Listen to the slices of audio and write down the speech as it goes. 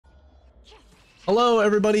Hello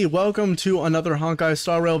everybody, welcome to another Honkai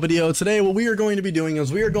Star Rail video. Today what we are going to be doing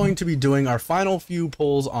is we are going to be doing our final few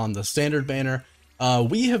pulls on the standard banner.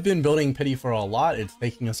 We have been building pity for a lot. It's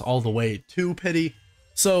taking us all the way to pity.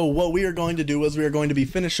 So what we are going to do is we are going to be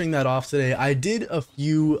finishing that off today. I did a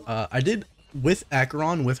few, with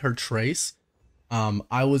Acheron, with her trace.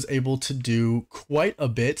 I was able to do quite a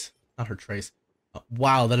bit, not her trace.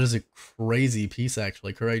 Wow, that is a crazy piece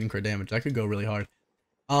actually, creating crit damage. That could go really hard.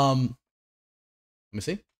 Let me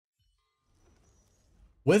see.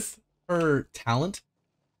 With her talent,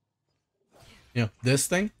 this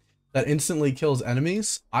thing that instantly kills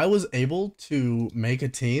enemies, I was able to make a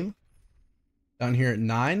team down here at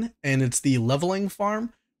 9, and it's the leveling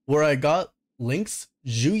farm where I got Lynx,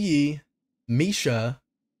 Zhuyi, Misha,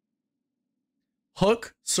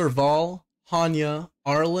 Hook, Serval, Hanya,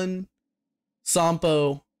 Arlen,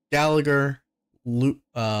 Sampo, Gallagher,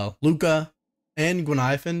 Luca, and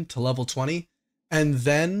Gweniphan to level 20. And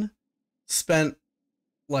then spent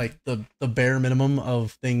like the bare minimum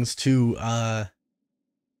of things to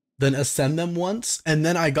then ascend them once, and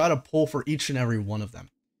then I got a pull for each and every one of them,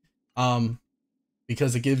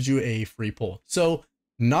 because it gives you a free pull. So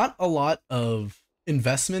not a lot of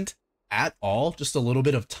investment at all, just a little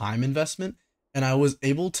bit of time investment, and I was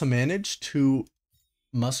able to manage to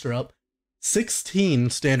muster up 16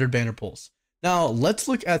 standard banner pulls. Now let's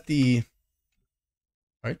look at the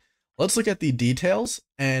Let's look at the details,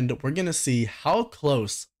 and we're going to see how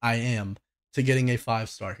close I am to getting a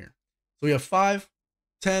 5-star here. So we have 5,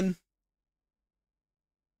 10,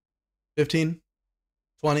 15,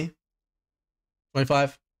 20,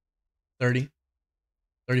 25, 30,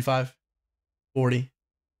 35, 40,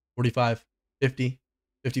 45, 50,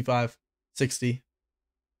 55, 60,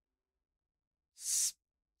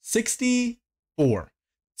 64.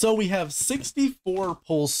 So we have 64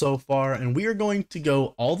 pulls so far, and we are going to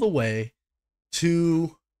go all the way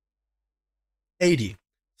to 80.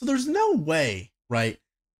 So there's no way, right,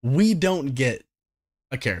 we don't get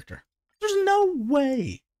a character. There's no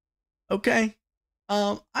way. Okay?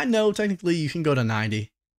 I know technically you can go to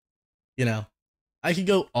 90. I could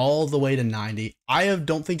go all the way to 90.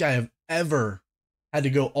 Don't think I have ever had to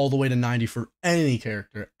go all the way to 90 for any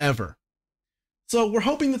character, ever. So we're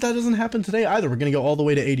hoping that doesn't happen today either. We're going to go all the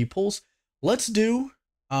way to 80 pulls. Let's do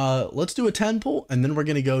a 10 pull, and then we're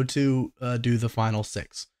going to go to do the final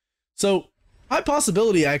 6. So high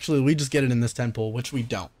possibility, actually, we just get it in this 10 pull, which we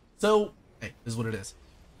don't. So, hey, this is what it is.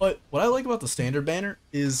 But what I like about the standard banner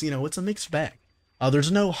is, it's a mixed bag.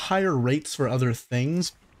 There's no higher rates for other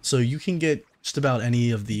things, so you can get just about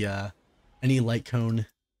any of the, any light cone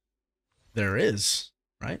there is,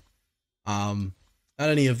 right? Not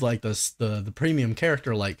any of like the premium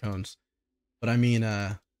character light cones, but I mean,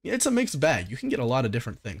 it's a mixed bag. You can get a lot of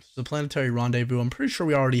different things. The planetary rendezvous, I'm pretty sure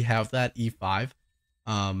we already have that E5,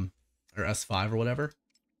 or S5 or whatever.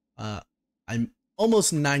 I'm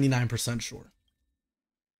almost 99% sure.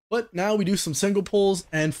 But now we do some single pulls,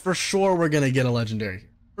 and for sure we're gonna get a legendary here.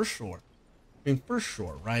 For sure. I mean, for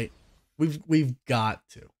sure, right? We've got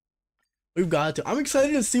to. We've got to. I'm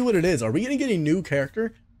excited to see what it is. Are we gonna get a new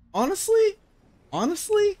character? Honestly,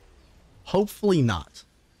 hopefully not.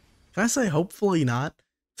 Can I say hopefully not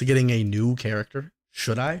to getting a new character?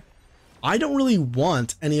 Should I? I don't really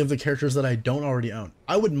want any of the characters that I don't already own.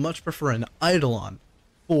 I would much prefer an Eidolon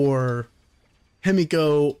or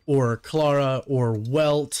Himiko or Clara or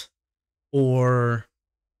Welt or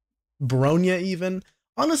Bronya even.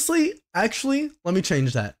 Honestly, actually, let me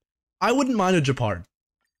change that. I wouldn't mind a Japard.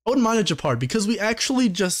 I wouldn't mind a Japard because we actually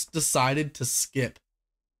just decided to skip.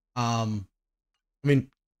 I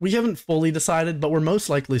mean, we haven't fully decided, but we're most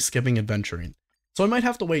likely skipping adventuring. So I might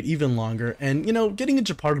have to wait even longer, and getting a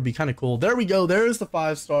Japard would be kind of cool. There we go. There is the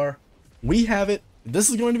 5-star. We have it. This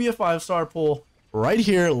is going to be a 5-star pull right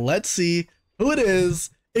here. Let's see who it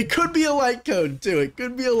is. It could be a light cone too. It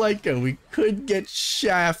could be a light cone. We could get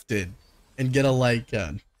shafted and get a light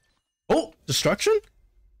cone. Oh, destruction?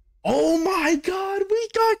 Oh my god, we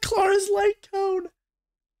got Clara's light cone.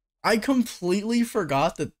 I completely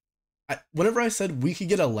forgot that whenever I said we could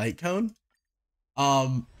get a light cone,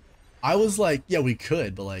 I was like, yeah, we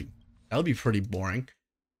could, but like, that would be pretty boring.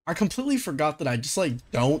 I completely forgot that I just like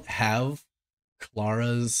don't have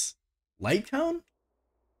Clara's light cone,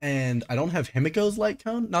 and I don't have Himiko's light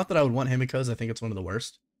cone. Not that I would want Himiko's, I think it's one of the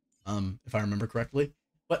worst, if I remember correctly.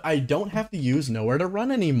 But I don't have to use Nowhere to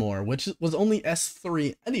Run anymore, which was only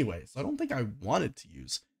S3 anyway, so I don't think I wanted to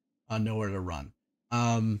use Nowhere to Run.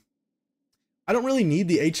 I don't really need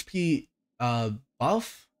the HP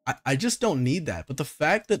buff. I just don't need that. But the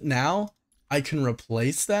fact that now I can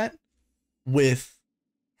replace that with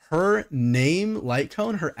her name light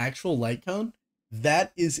cone, her actual light cone,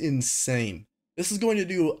 That is insane. This is going to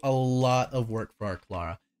do a lot of work for our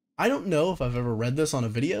Clara. I don't know if I've ever read this on a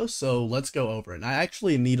video, so let's go over it. And I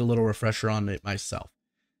actually need a little refresher on it myself.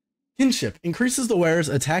 Kinship increases the wearer's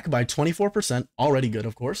attack by 24%, already good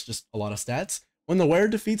of course, just a lot of stats. When the wearer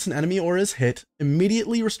defeats an enemy or is hit,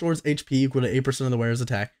 immediately restores HP equal to 8% of the wearer's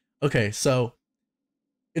attack. Okay, so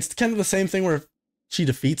it's kind of the same thing where if she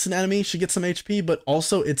defeats an enemy, she gets some HP, but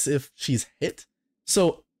also it's if she's hit.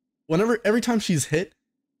 So every time she's hit,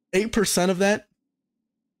 8% of that,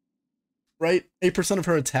 right? 8% of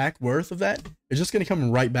her attack worth of that is just going to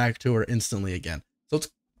come right back to her instantly again. So it's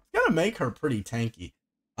going to make her pretty tanky.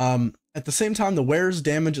 At the same time, the wearer's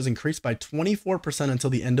damage is increased by 24% until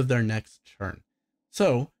the end of their next turn.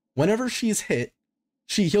 So whenever she's hit,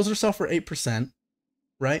 she heals herself for 8%,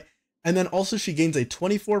 right? And then also she gains a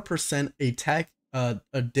 24% attack,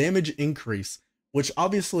 a damage increase, which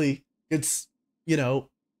obviously it's, you know,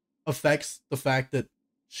 affects the fact that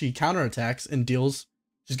she counterattacks and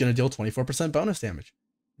she's going to deal 24% bonus damage.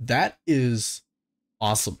 That is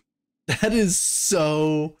awesome. That is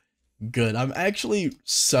so good. I'm actually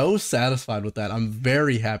so satisfied with that. I'm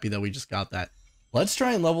very happy that we just got that. Let's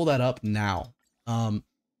try and level that up now.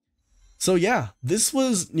 So yeah, this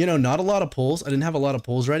was, you know, not a lot of pulls. I didn't have a lot of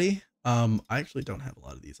pulls ready. I actually don't have a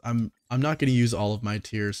lot of these. I'm not going to use all of my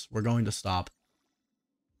tiers. We're going to stop.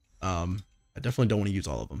 I definitely don't want to use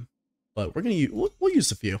all of them, but we're going to use, we'll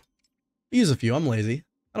use a few. We'll use a few. I'm lazy.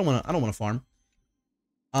 I don't want to farm.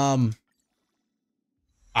 I'm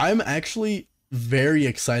actually very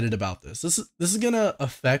excited about this. This is going to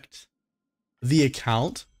affect the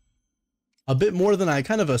account a bit more than I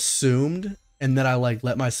kind of assumed and that I like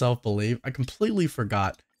let myself believe. I completely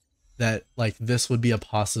forgot that like this would be a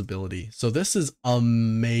possibility. So this is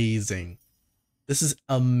amazing. This is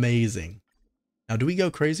amazing. Now, do we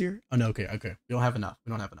go crazier? Oh no, okay. We don't have enough.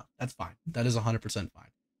 That's fine. That is 100%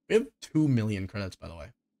 fine. We have 2 million credits, by the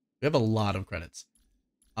way. We have a lot of credits.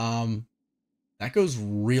 That goes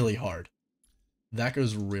really hard. That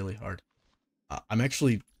goes really hard. I'm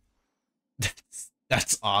actually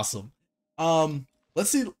that's awesome. Let's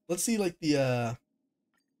see like the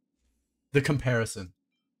comparison.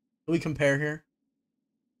 Can we compare here?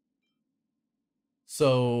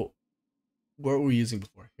 So what were we using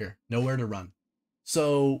before? Here, nowhere to run.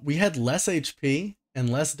 So we had less HP and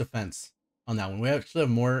less defense on that one. We actually have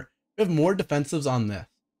more defensives on this,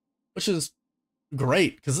 which is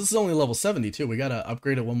great because this is only level 72. We gotta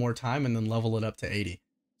upgrade it one more time and then level it up to 80.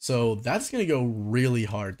 So that's gonna go really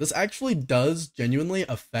hard. This actually does genuinely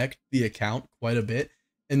affect the account quite a bit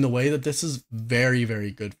in the way that this is very,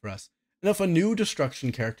 very good for us. And if a new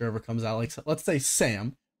destruction character ever comes out, like let's say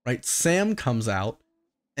Sam, right? Sam comes out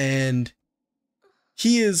and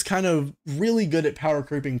he is kind of really good at power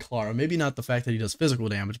creeping Clara. Maybe not the fact that he does physical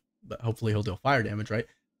damage, but hopefully he'll deal fire damage, right?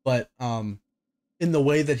 But in the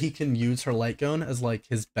way that he can use her light cone as like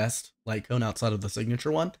his best light cone outside of the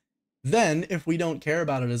signature one, then if we don't care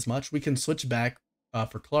about it as much, we can switch back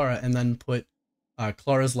for Clara and then put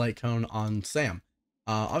Clara's light cone on Sam.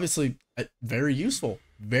 Obviously, very useful,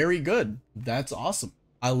 very good. That's awesome.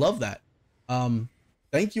 I love that.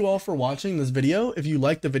 Thank you all for watching this video. If you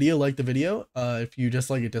liked the video, like the video. If you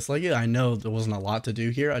dislike it. I know there wasn't a lot to do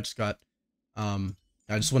here. I just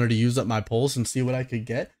wanted to use up my pulls and see what I could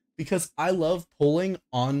get because I love pulling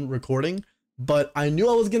on recording, but I knew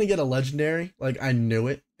I was going to get a legendary. Like I knew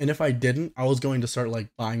it. And if I didn't, I was going to start like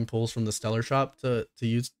buying pulls from the Stellar shop to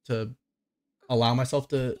use to allow myself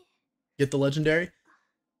to get the legendary.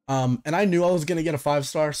 And I knew I was going to get a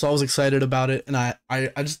 5-star, so I was excited about it. And I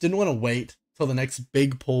just didn't want to wait till the next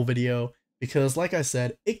big pull video because like I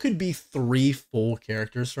said, it could be 3 full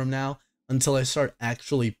characters from now until I start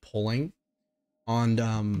actually pulling on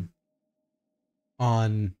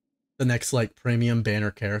the next like premium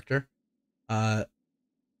banner character.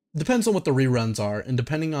 Depends on what the reruns are and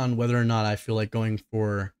depending on whether or not I feel like going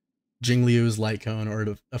for Jingliu's light cone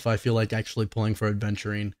or if I feel like actually pulling for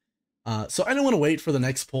adventuring. So I didn't want to wait for the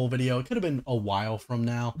next pull video. It could have been a while from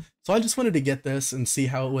now. So I just wanted to get this and see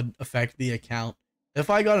how it would affect the account. If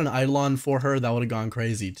I got an Eidolon for her, that would have gone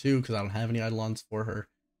crazy too, because I don't have any Eidolons for her.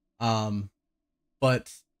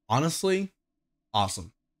 But honestly,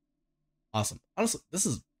 awesome. Honestly, this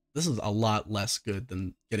is a lot less good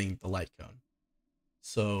than getting the light cone.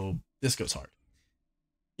 So this goes hard.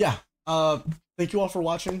 Yeah. Thank you all for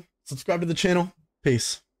watching. Subscribe to the channel.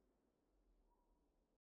 Peace.